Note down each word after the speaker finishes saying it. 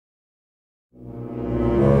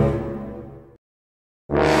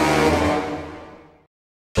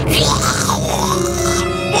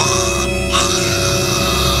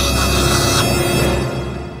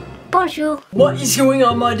you. What is going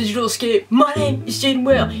on, my digital escape? My name is Jeydon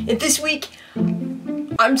Wale, and this week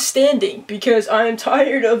I'm standing because I am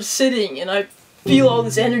tired of sitting and I feel all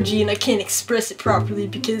this energy and I can't express it properly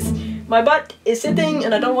because my butt is sitting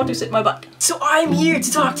and I don't want to sit my butt. So I'm here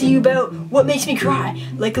to talk to you about what makes me cry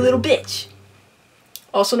like a little bitch,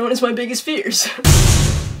 also known as my biggest fears.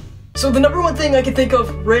 So the number one thing I can think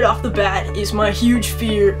of right off the bat is my huge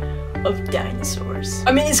fear of dinosaurs.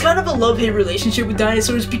 I mean, it's kind of a love-hate relationship with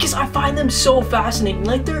dinosaurs because I find them so fascinating,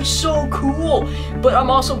 like they're so cool, but I'm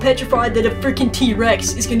also petrified that a freaking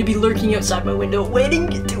T-Rex is going to be lurking outside my window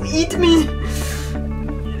waiting to eat me.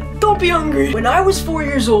 Don't be hungry. When I was 4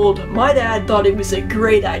 years old, my dad thought it was a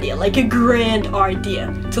great idea, like a grand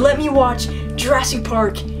idea, to let me watch Jurassic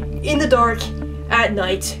Park in the dark, at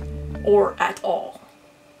night, or at all.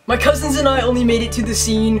 My cousins and I only made it to the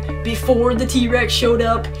scene before the T-Rex showed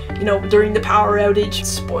up, you know, during the power outage.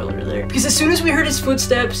 Spoiler alert. Because as soon as we heard his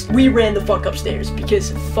footsteps, we ran the fuck upstairs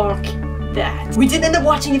because fuck that. We did end up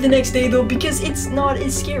watching it the next day though because it's not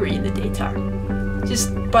as scary in the daytime.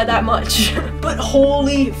 Just by that much. But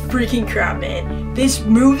holy freaking crap, man. This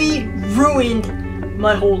movie ruined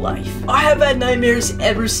my whole life. I have had nightmares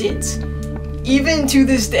ever since. Even to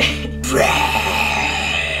this day.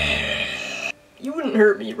 You wouldn't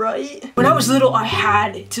hurt me, right? When I was little, I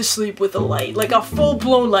had to sleep with a light, like a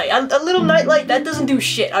full-blown light. A little night light, that doesn't do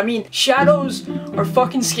shit. I mean, shadows are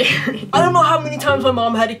fucking scary. I don't know how many times my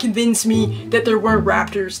mom had to convince me that there weren't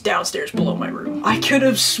raptors downstairs below my room. I could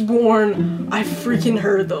have sworn I freaking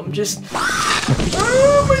heard them, just...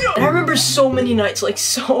 Oh my God. And I remember so many nights, like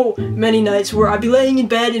so many nights where I'd be laying in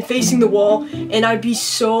bed and facing the wall and I'd be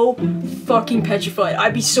so fucking petrified.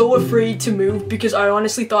 I'd be so afraid to move because I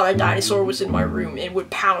honestly thought a dinosaur was in my room and would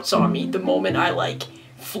pounce on me the moment I like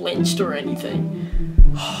flinched or anything.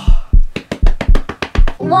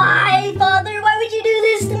 Why, Father? Why would you do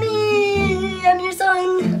this to me? I'm your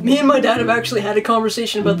son. Me and my dad have actually had a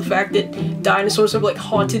conversation about the fact that dinosaurs have like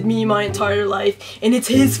haunted me my entire life and it's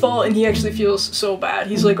his fault and he actually feels so bad.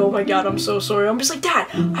 He's like, oh my God, I'm so sorry. I'm just like, Dad,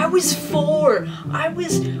 I was 4. I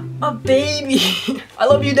was a baby. I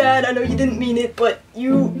love you, Dad. I know you didn't mean it, but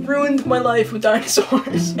you ruined my life with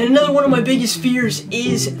dinosaurs. And another one of my biggest fears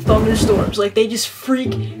is thunderstorms. Like, they just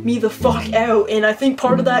freak me the fuck out. And I think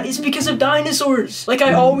part of that is because of dinosaurs. Like,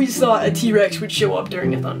 I always thought a T-Rex would show up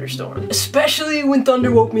during a thunderstorm. Especially when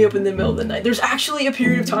thunder woke me up in the middle of the night. There's actually a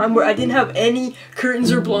period of time where I didn't have any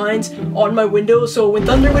curtains or blinds on my window. So when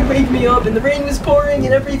thunder would wake me up and the rain was pouring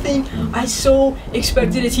and everything, I so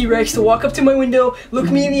expected a T-Rex to walk up to my window, look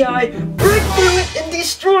me in the eye, break through it, and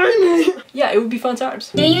destroy me. Yeah, it would be fun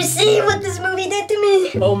times. Do you see what this movie did to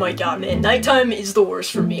me? Oh my God, man. Nighttime is the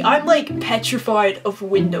worst for me. I'm like petrified of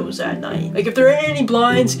windows at night. Like if there aren't any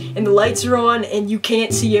blinds and the lights are on and you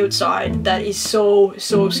can't see outside, that is so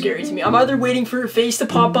scary to me. I'm either waiting for a face to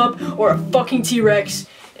pop up or a fucking T-Rex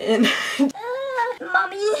and...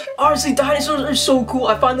 Mommy. Honestly, dinosaurs are so cool.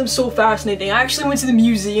 I find them so fascinating. I actually went to the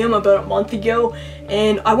museum about a month ago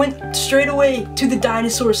and I went straight away to the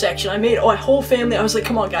dinosaur section. I made my whole family, I was like,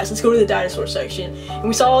 come on guys, let's go to the dinosaur section. And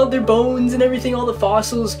we saw all their bones and everything, all the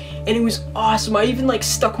fossils, and it was awesome. I even like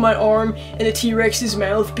stuck my arm in a T-Rex's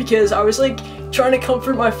mouth because I was like trying to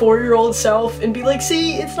comfort my 4-year-old self and be like,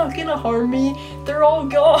 see, it's not gonna harm me. They're all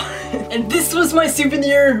gone. And this was my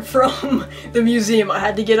souvenir from the museum. I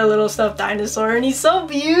had to get a little stuffed dinosaur and he's so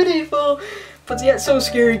beautiful. But yeah, it's so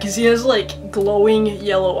scary because he has like glowing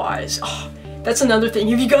yellow eyes. Oh, that's another thing.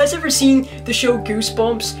 Have you guys ever seen the show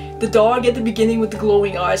Goosebumps? The dog at the beginning with the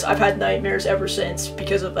glowing eyes. I've had nightmares ever since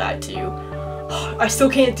because of that too. I still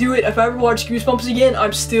can't do it. If I ever watch Goosebumps again,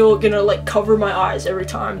 I'm still gonna like cover my eyes every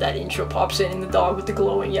time that intro pops in and the dog with the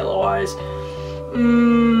glowing yellow eyes.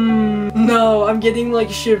 No, I'm getting like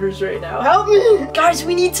shivers right now. Help me! Guys,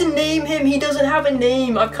 we need to name him. He doesn't have a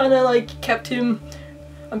name. I've kind of like kept him.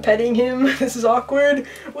 I'm petting him. This is awkward.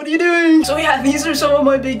 What are you doing? So yeah, these are some of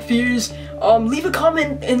my big fears. Leave a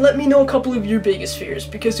comment and let me know a couple of your biggest fears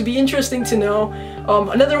because it'd be interesting to know.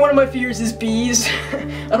 Another one of my fears is bees.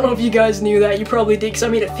 I don't know if you guys knew that. You probably did because I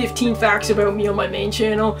made a 15 facts about me on my main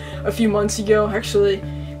channel a few months ago. Actually,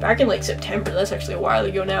 back in like September. That's actually a while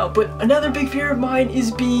ago now. But another big fear of mine is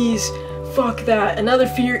bees. Fuck that. Another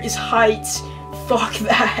fear is heights. Fuck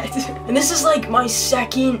that. And this is like my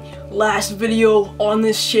second last video on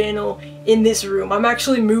this channel in this room. I'm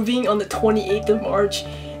actually moving on the 28th of March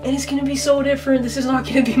and it's gonna be so different. This is not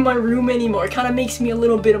gonna be my room anymore. It kind of makes me a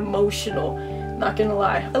little bit emotional, not gonna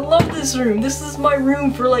lie. I love this room. This is my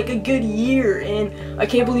room for like a good year and I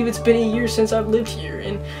can't believe it's been a year since I've lived here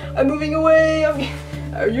and I'm moving away.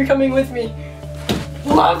 You're coming with me.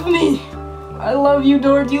 Love me. I love you,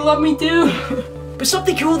 Dora. Do you love me too? But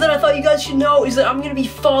something cool that I thought you guys should know is that I'm gonna be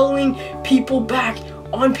following people back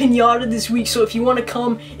on Pinata this week. So if you want to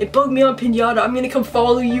come and bug me on Pinata, I'm gonna come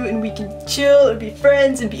follow you and we can chill and be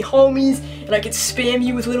friends and be homies, and I can spam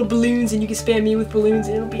you with little balloons and you can spam me with balloons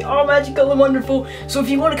and it'll be all magical and wonderful. So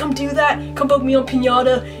if you want to come do that, come bug me on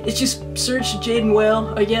Pinata. It's just search Jeydon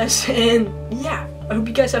Wale, I guess. And yeah, I hope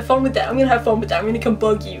you guys have fun with that. I'm gonna have fun with that. I'm gonna come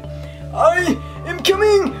bug you. I am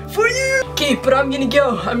coming for you. Okay, but I'm gonna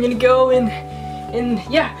go and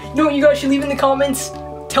yeah, you know what you guys should leave in the comments?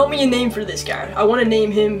 Tell me a name for this guy. I want to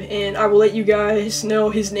name him, and I will let you guys know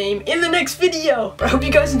his name in the next video. But I hope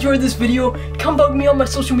you guys enjoyed this video. Come bug me on my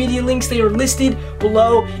social media links. They are listed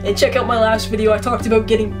below. And check out my last video. I talked about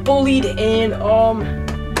getting bullied, and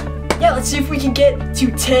yeah, let's see if we can get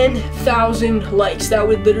to 10,000 likes. That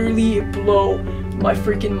would literally blow my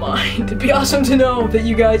freaking mind. It'd be awesome to know that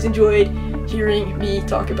you guys enjoyed hearing me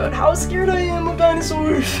talk about how scared I am of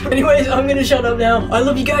dinosaurs. Anyways, I'm gonna shut up now. I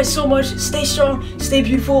love you guys so much. Stay strong, stay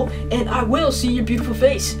beautiful, and I will see your beautiful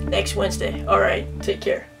face next Wednesday. Alright, take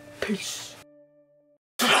care. Peace.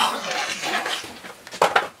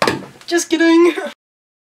 Just kidding.